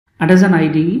And as an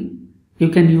IDE, you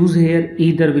can use here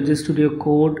either Visual Studio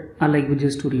Code or like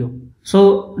Visual Studio.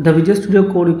 So the Visual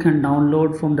Studio Code you can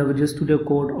download from the Visual Studio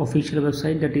Code official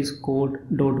website, that is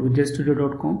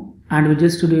code.visualstudio.com, and Visual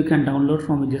Studio you can download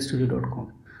from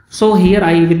visualstudio.com. So here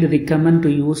I will recommend to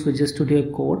use Visual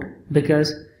Studio Code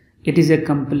because it is a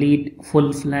complete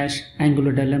full-fledged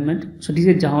Angular element. So it is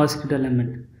a JavaScript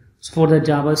element. So for the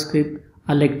JavaScript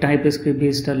or like TypeScript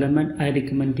based element, I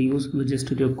recommend to use Visual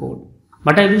Studio Code.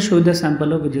 But I will show you the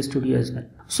sample of Visual Studio as well.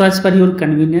 So as per your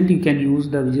convenience, you can use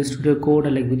the Visual Studio Code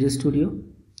or like Visual Studio.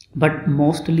 But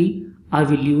mostly I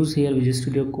will use here Visual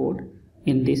Studio Code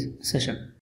in this session.